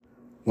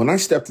When I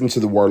stepped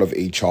into the world of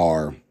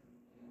HR,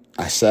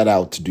 I set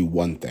out to do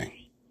one thing.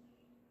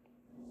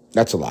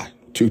 That's a lie.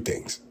 Two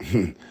things.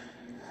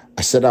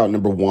 I set out,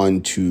 number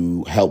one,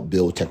 to help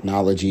build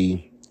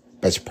technology,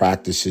 best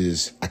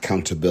practices,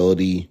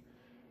 accountability,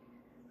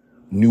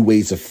 new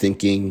ways of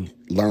thinking,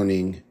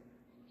 learning,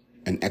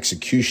 and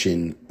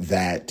execution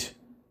that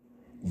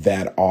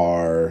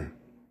are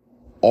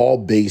all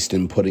based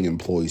in putting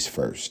employees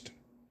first.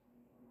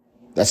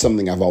 That's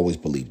something I've always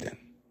believed in.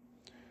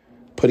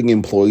 Putting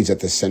employees at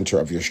the center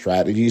of your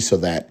strategy so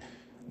that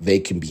they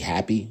can be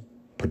happy,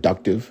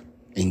 productive,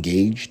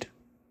 engaged,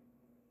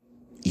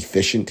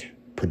 efficient,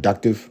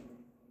 productive.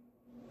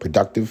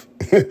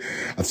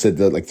 I've said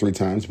that like 3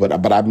 times, but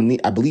I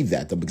believe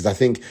that though, because I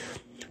think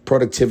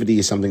productivity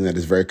is something that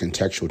is very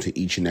contextual to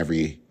each and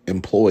every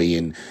employee,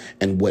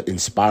 and what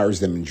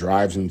inspires them and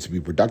drives them to be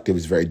productive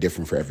is very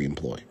different for every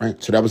employee,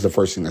 right? So that was the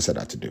first thing I set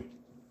out to do.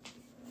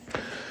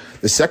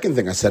 The second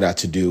thing I set out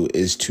to do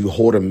is to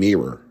hold a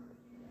mirror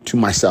to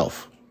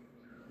myself,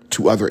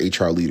 to other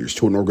HR leaders,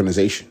 to an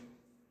organization.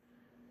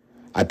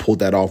 I pulled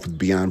that off with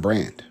Beyond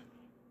Brand.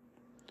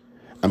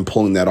 I'm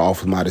pulling that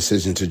off with my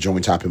decision to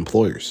join Top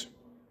Employers.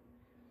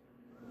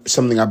 It's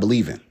something I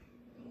believe in.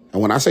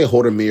 And when I say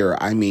hold a mirror,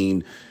 I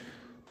mean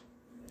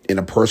in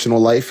a personal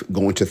life,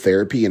 going to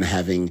therapy and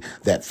having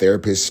that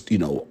therapist,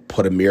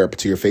 put a mirror up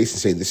to your face and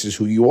say, this is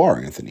who you are,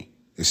 Anthony.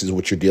 This is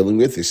what you're dealing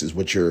with. This is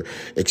what you're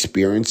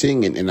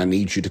experiencing. And I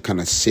need you to kind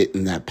of sit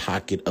in that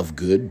pocket of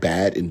good,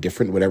 bad,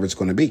 indifferent, whatever it's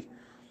going to be.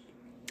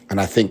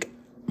 And I think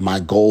my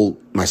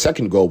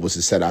second goal was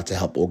to set out to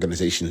help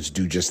organizations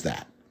do just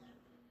that.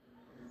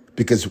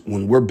 Because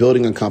when we're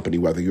building a company,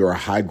 whether you're a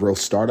high growth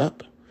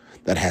startup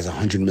that has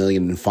 $100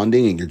 million in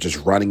funding and you're just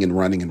running,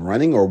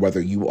 or whether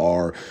you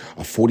are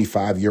a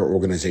 45-year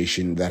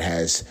organization that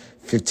has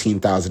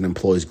 15,000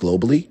 employees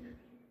globally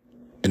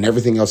and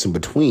everything else in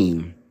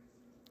between,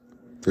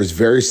 there's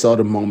very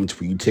seldom moments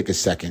where you take a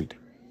second,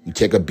 you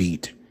take a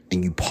beat,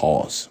 and you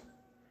pause,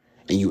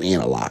 and you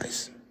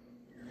analyze,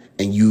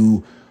 and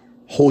you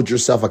hold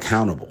yourself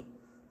accountable.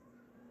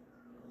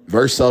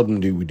 Very seldom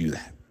do we do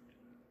that.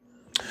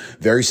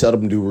 Very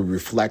seldom do we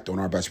reflect on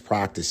our best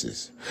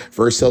practices.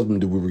 Very seldom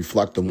do we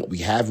reflect on what we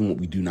have and what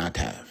we do not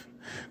have.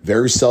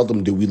 Very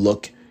seldom do we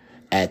look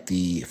at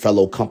the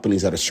fellow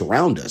companies that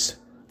surround us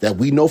that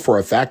we know for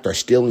a fact are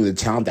stealing the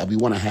talent that we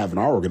want to have in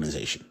our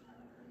organization.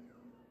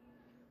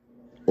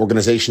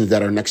 Organizations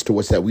that are next to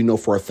us that we know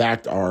for a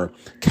fact are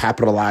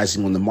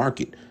capitalizing on the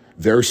market.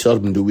 Very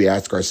seldom do we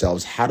ask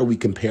ourselves, how do we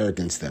compare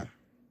against them?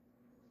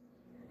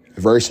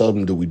 Very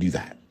seldom do we do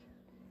that.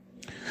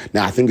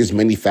 Now, I think there's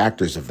many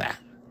factors of that.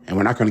 And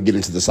we're not going to get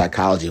into the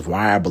psychology of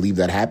why I believe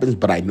that happens,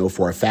 but I know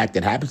for a fact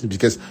that happens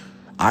because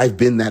I've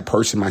been that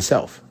person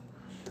myself.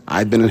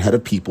 I've been a head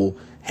of people,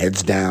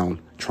 heads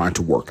down, trying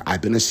to work.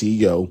 I've been a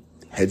CEO,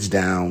 heads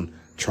down,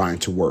 trying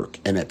to work.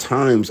 And at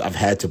times I've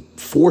had to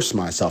force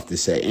myself to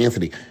say,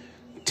 Anthony,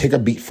 take a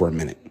beat for a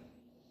minute.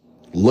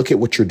 Look at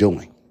what you're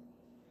doing.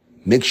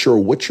 Make sure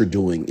what you're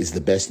doing is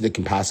the best that it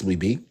can possibly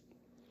be.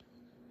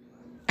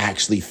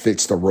 Actually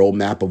fits the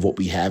roadmap of what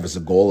we have as a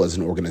goal as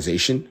an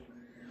organization.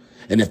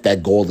 And if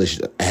that goal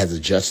has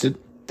adjusted,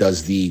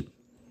 does the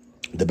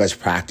best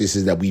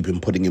practices that we've been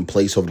putting in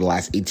place over the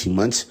last 18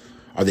 months,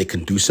 are they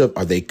conducive?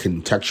 Are they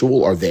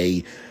contextual? Are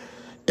they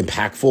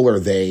impactful? Are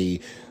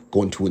they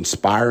going to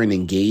inspire and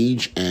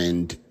engage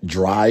and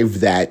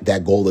drive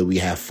that goal that we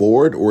have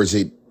forward? Or is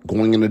it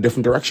going in a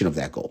different direction of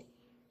that goal?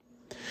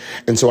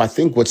 And so I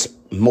think what's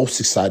most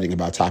exciting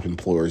about Top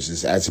Employers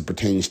is as it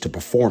pertains to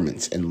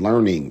performance and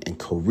learning and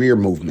career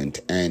movement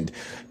and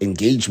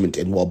engagement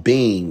and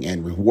well-being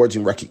and rewards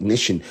and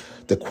recognition,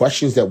 the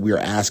questions that we are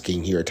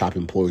asking here at Top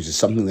Employers is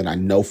something that I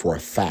know for a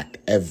fact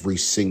every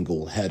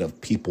single head of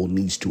people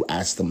needs to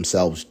ask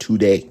themselves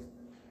today.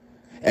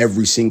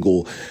 Every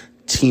single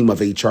team of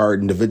HR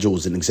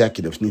individuals and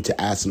executives need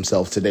to ask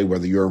themselves today,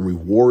 whether you're in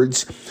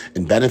rewards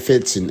and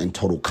benefits and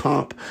total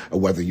comp, or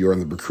whether you're on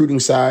the recruiting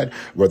side,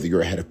 whether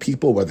you're a head of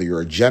people, whether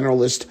you're a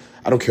generalist,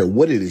 I don't care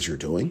what it is you're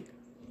doing,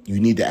 you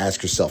need to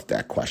ask yourself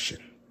that question.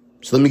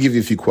 So let me give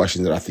you a few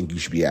questions that I think you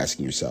should be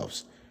asking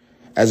yourselves.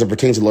 As it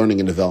pertains to learning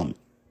and development,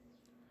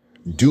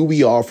 do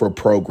we offer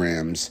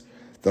programs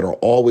that are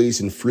always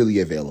and freely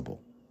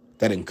available,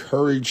 that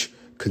encourage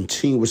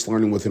continuous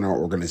learning within our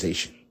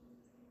organization?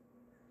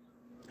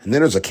 And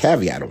then there's a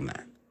caveat on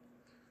that.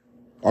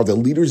 Are the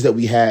leaders that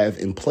we have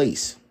in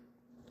place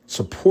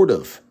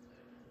supportive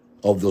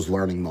of those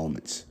learning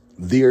moments,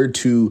 there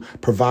to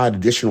provide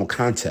additional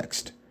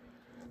context,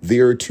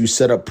 there to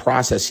set up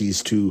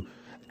processes to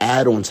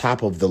add on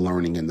top of the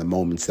learning and the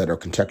moments that are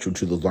contextual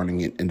to the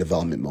learning and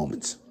development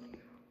moments?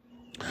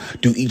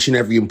 Do each and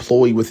every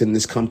employee within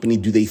this company,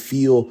 do they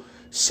feel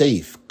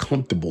safe,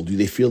 comfortable? Do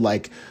they feel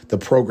like the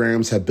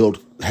programs have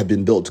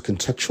been built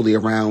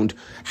contextually around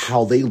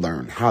how they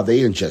learn, how they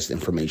ingest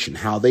information,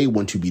 how they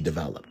want to be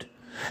developed?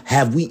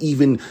 Have we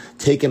even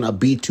taken a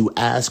beat to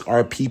ask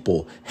our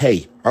people,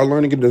 hey, our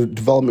learning and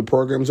development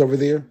programs over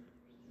there,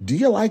 do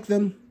you like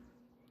them?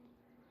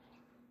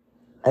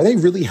 Are they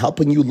really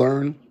helping you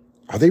learn?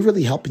 Are they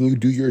really helping you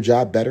do your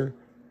job better?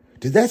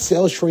 Did that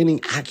sales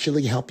training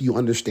actually help you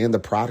understand the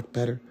product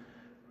better?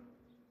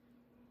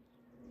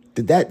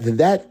 Did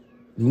that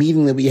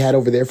meeting that we had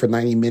over there for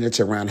 90 minutes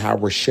around how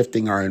we're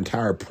shifting our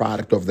entire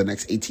product over the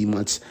next 18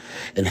 months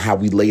and how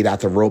we laid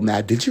out the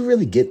roadmap, did you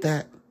really get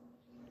that?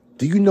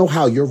 Do you know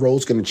how your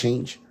role's going to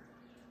change?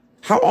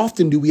 How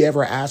often do we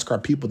ever ask our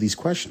people these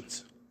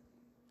questions?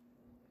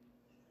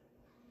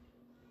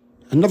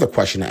 Another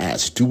question to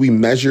ask, do we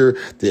measure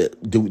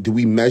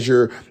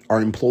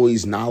our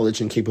employees' knowledge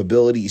and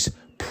capabilities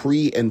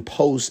pre and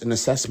post an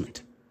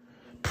assessment,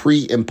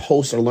 pre and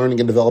post a learning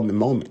and development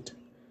moment?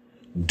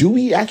 Do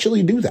we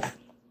actually do that?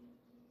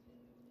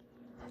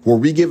 Were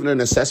we given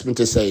an assessment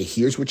to say,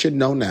 here's what you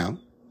know now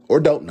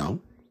or don't know?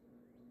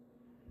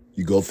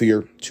 You go through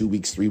your 2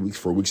 weeks, 3 weeks,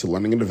 4 weeks of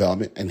learning and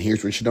development, and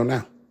here's what you know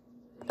now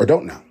or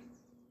don't know.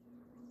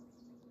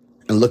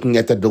 And looking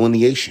at that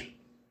delineation.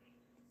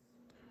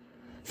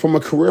 From a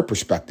career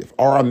perspective,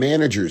 are our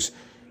managers,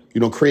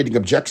 creating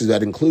objectives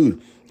that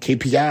include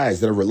KPIs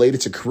that are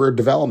related to career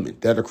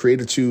development, that are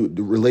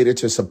related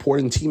to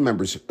supporting team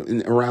members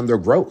around their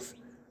growth?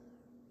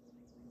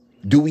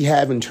 Do we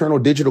have internal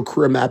digital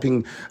career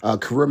mapping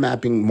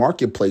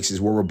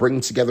marketplaces where we're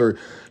bringing together,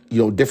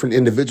 different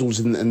individuals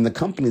in the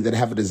company that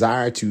have a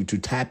desire to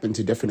tap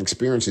into different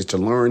experiences, to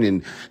learn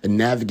and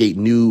navigate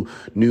new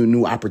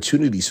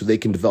opportunities so they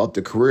can develop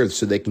their careers,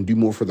 so they can do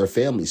more for their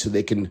families, so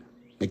they can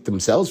make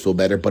themselves feel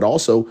better, but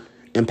also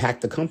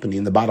impact the company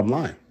and the bottom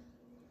line?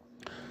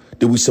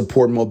 Do we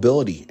support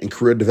mobility and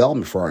career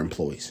development for our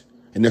employees?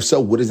 And if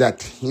so, what does that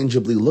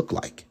tangibly look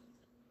like?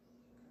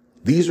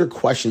 These are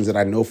questions that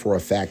I know for a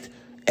fact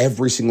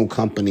every single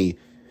company,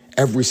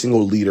 every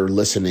single leader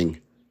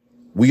listening,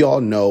 we all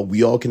know,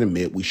 we all can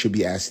admit we should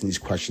be asking these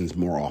questions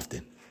more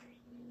often.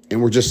 And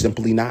we're just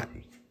simply not.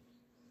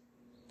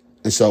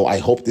 And so I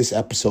hope this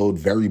episode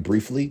very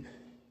briefly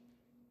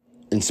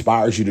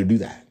inspires you to do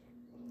that.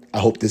 I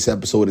hope this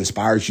episode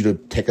inspires you to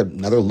take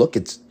another look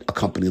at a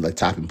company like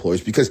Top Employers,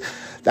 because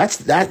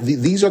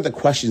these are the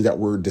questions that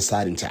we're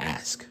deciding to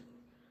ask.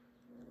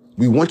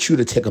 We want you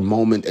to take a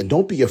moment and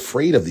don't be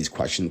afraid of these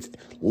questions.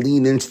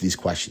 Lean into these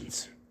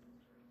questions.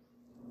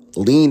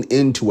 Lean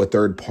into a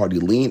third party.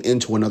 Lean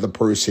into another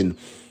person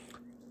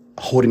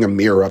holding a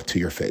mirror up to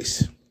your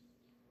face.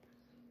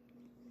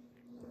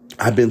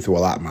 I've been through a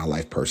lot in my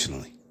life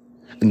personally.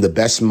 And the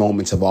best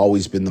moments have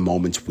always been the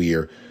moments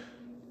where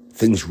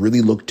things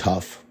really look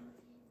tough.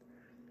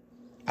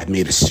 I've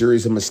made a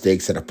series of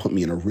mistakes that have put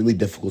me in a really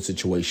difficult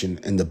situation.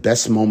 And the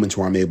best moments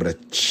where I'm able to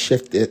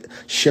shift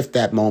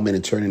that moment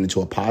and turn it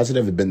into a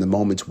positive have been the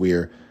moments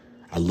where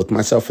I look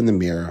myself in the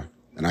mirror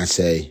and I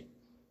say,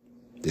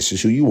 this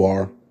is who you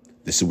are.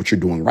 This is what you're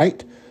doing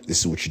right. This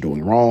is what you're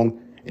doing wrong.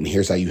 And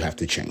here's how you have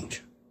to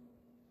change.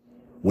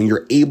 When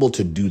you're able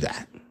to do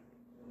that,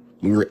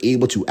 when you're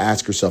able to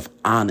ask yourself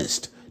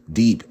honest,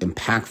 deep,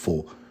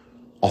 impactful,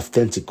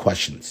 authentic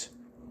questions,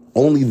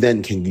 only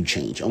then can you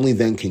change. Only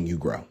then can you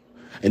grow.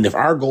 And if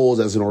our goals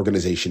as an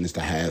organization is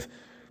to have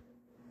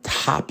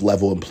top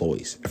level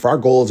employees, if our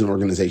goal as an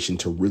organization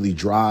to really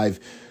drive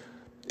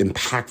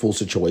impactful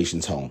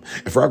situations home,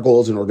 if our goal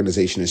as an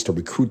organization is to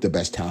recruit the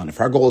best talent, if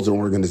our goal as an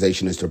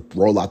organization is to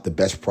roll out the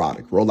best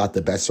product, roll out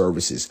the best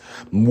services,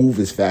 move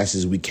as fast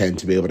as we can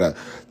to be able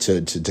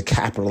to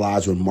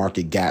capitalize on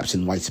market gaps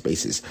and white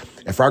spaces,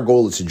 if our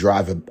goal is to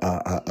drive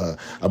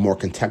a more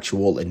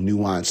contextual and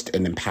nuanced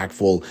and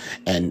impactful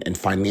and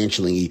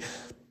financially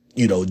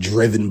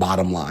driven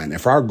bottom line,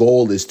 if our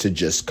goal is to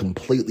just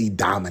completely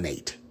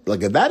dominate,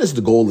 like if that is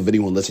the goal of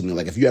anyone listening,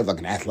 like if you have like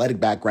an athletic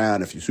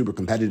background, if you're super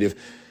competitive,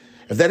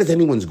 if that is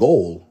anyone's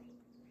goal,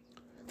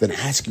 then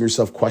asking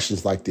yourself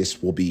questions like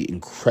this will be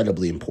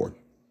incredibly important.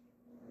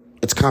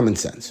 It's common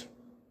sense.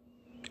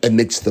 It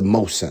makes the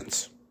most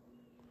sense.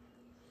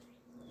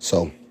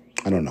 So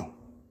I don't know.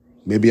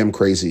 Maybe I'm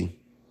crazy.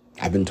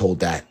 I've been told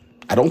that.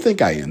 I don't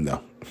think I am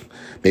though.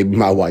 Maybe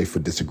my wife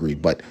would disagree,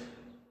 but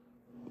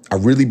I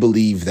really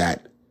believe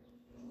that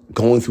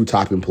going through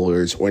Top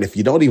Employers, or if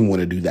you don't even want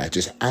to do that,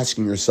 just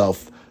asking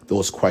yourself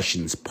those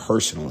questions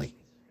personally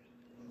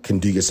can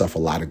do yourself a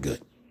lot of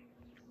good.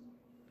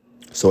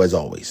 So as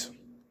always,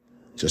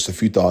 just a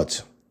few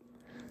thoughts,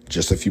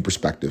 just a few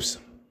perspectives.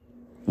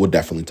 We'll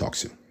definitely talk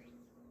soon.